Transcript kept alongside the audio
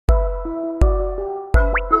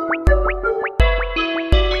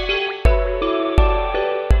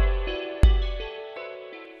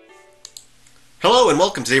and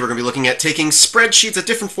welcome. Today we're going to be looking at taking spreadsheets at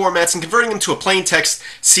different formats and converting them to a plain text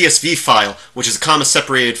CSV file, which is a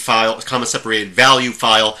comma-separated file, a comma-separated value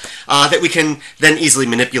file that we can then easily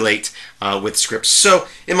manipulate with scripts. So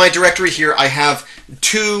in my directory here I have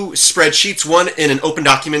two spreadsheets, one in an open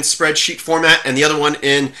document spreadsheet format and the other one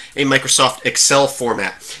in a Microsoft Excel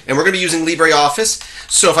format. And we're going to be using LibreOffice.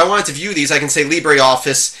 So if I wanted to view these, I can say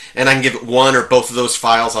LibreOffice and I can give it one or both of those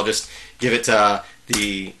files. I'll just give it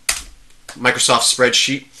the Microsoft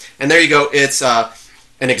spreadsheet, and there you go. It's an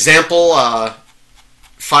example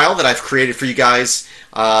file that I've created for you guys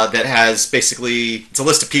that has basically, it's a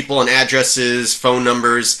list of people and addresses, phone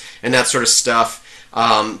numbers, and that sort of stuff,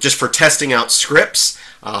 just for testing out scripts.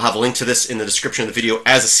 I'll have a link to this in the description of the video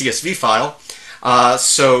as a CSV file.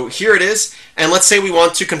 So here it is, and let's say we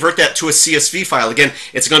want to convert that to a CSV file. Again,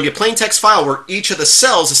 it's going to be a plain text file where each of the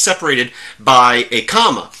cells is separated by a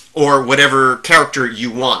comma or whatever character you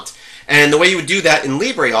want. And the way you would do that in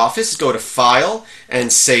LibreOffice is go to File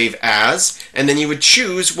and Save As, and then you would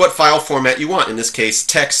choose what file format you want, in this case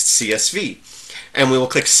text CSV. And we will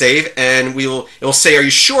click Save, and it will say, are you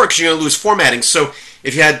sure? Because you're going to lose formatting. So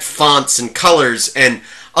if you had fonts and colors and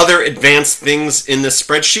other advanced things in this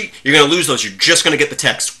spreadsheet, you're going to lose those. You're just going to get the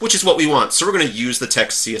text, which is what we want. So we're going to use the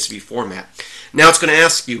text CSV format. Now it's going to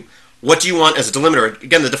ask you, what do you want as a delimiter?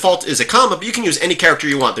 Again, the default is a comma, but you can use any character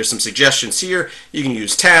you want. There's some suggestions here. You can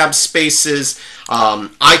use tabs, spaces.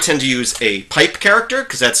 I tend to use a pipe character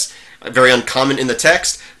because that's very uncommon in the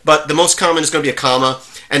text, but the most common is going to be a comma.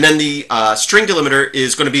 And then the string delimiter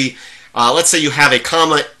is going to be, let's say you have a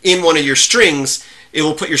comma in one of your strings, it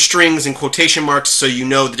will put your strings in quotation marks so you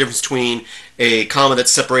know the difference between a comma that's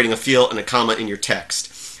separating a field and a comma in your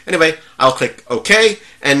text. Anyway, I'll click OK,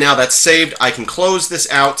 and now that's saved. I can close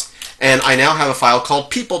this out. And I now have a file called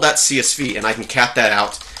people.csv, and I can cat that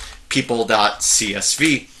out,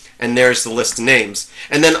 people.csv, and there's the list of names.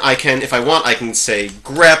 And then I can, if I want, I can say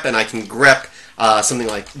grep, and I can grep something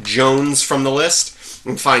like Jones from the list,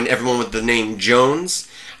 and find everyone with the name Jones.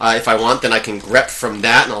 If I want, then I can grep from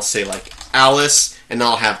that, and I'll say like Alice, and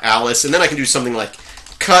I'll have Alice. And then I can do something like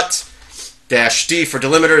cut -d for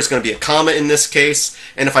delimiter is going to be a comma in this case.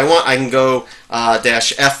 And if I want, I can go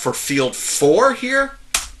 -f for field 4 here.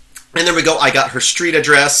 And there we go, I got her street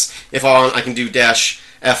address. If I want, I can do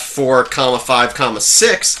 -f4, comma 5, comma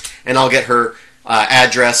 6, and I'll get her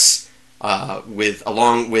address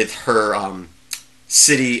along with her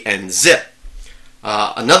city and zip.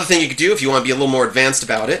 Another thing you could do if you want to be a little more advanced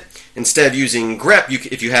about it, instead of using grep,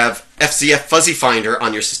 if you have FZF Fuzzy Finder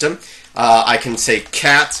on your system, I can say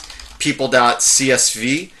cat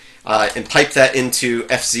people.csv and pipe that into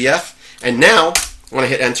FZF, and now when I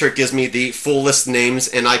hit enter, it gives me the full list of names,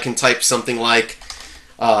 and I can type something like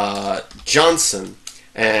Johnson,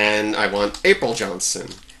 and I want April Johnson.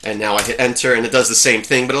 And now I hit enter, and it does the same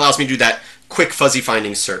thing, but it allows me to do that quick fuzzy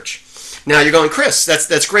finding search. Now you're going, Chris,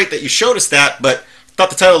 that's great that you showed us that, but I thought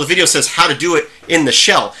the title of the video says how to do it in the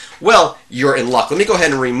shell. Well, you're in luck. Let me go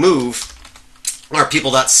ahead and remove our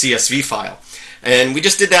people.csv file. And we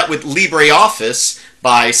just did that with LibreOffice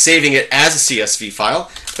by saving it as a CSV file.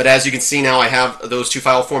 But as you can see now, I have those two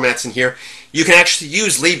file formats in here. You can actually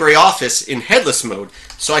use LibreOffice in headless mode.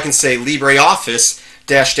 So I can say LibreOffice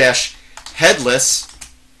 --headless,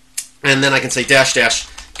 and then I can say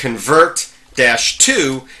 --convert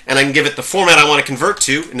 -to, and I can give it the format I want to convert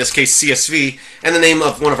to, in this case CSV, and the name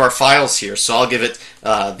of one of our files here. So I'll give it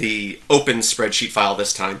the open spreadsheet file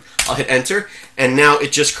this time. I'll hit enter, and now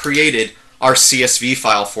it just created our CSV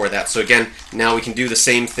file for that. So again, now we can do the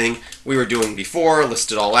same thing we were doing before,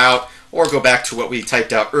 list it all out, or go back to what we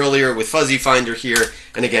typed out earlier with Fuzzy Finder here.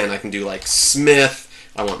 And again, I can do like Smith,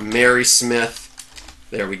 I want Mary Smith,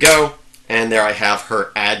 there we go, and there I have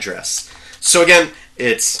her address. So again,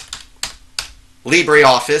 it's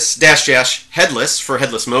LibreOffice --headless for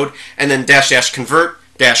headless mode, and then --convert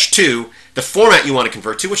 -to, the format you want to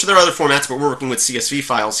convert to, which there are other formats, but we're working with CSV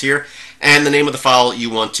files here, and the name of the file you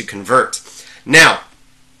want to convert. Now,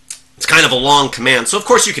 it's kind of a long command, so of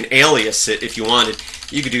course you can alias it if you wanted.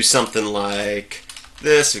 You could do something like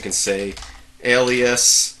this. You can say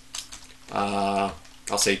alias,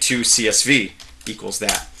 I'll say 2CSV equals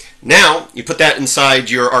that. Now, you put that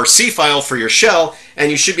inside your RC file for your shell,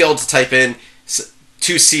 and you should be able to type in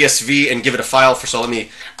 2CSV and give it a file for, so let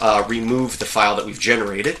me remove the file that we've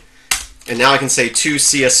generated. And now I can say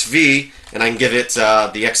 2CSV, and I can give it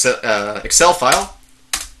the Excel file.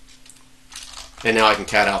 And now I can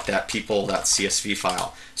cat out that people.csv file.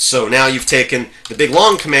 So now you've taken the big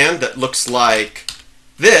long command that looks like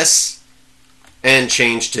this and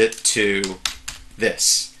changed it to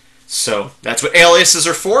this. So that's what aliases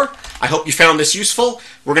are for. I hope you found this useful.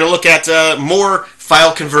 We're going to look at more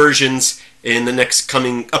file conversions in the next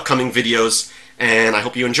upcoming videos. And I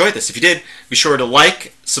hope you enjoyed this. If you did, be sure to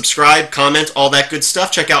like, subscribe, comment, all that good stuff.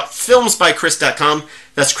 Check out filmsbychris.com.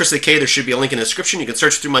 That's Chris with a K. There should be a link in the description. You can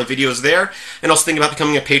search through my videos there. And also think about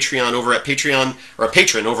becoming a Patreon over at Patreon, or a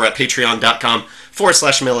patron over at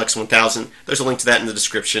patreon.com/MailX1000. There's a link to that in the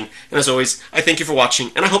description. And as always, I thank you for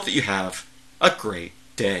watching, and I hope that you have a great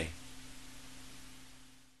day.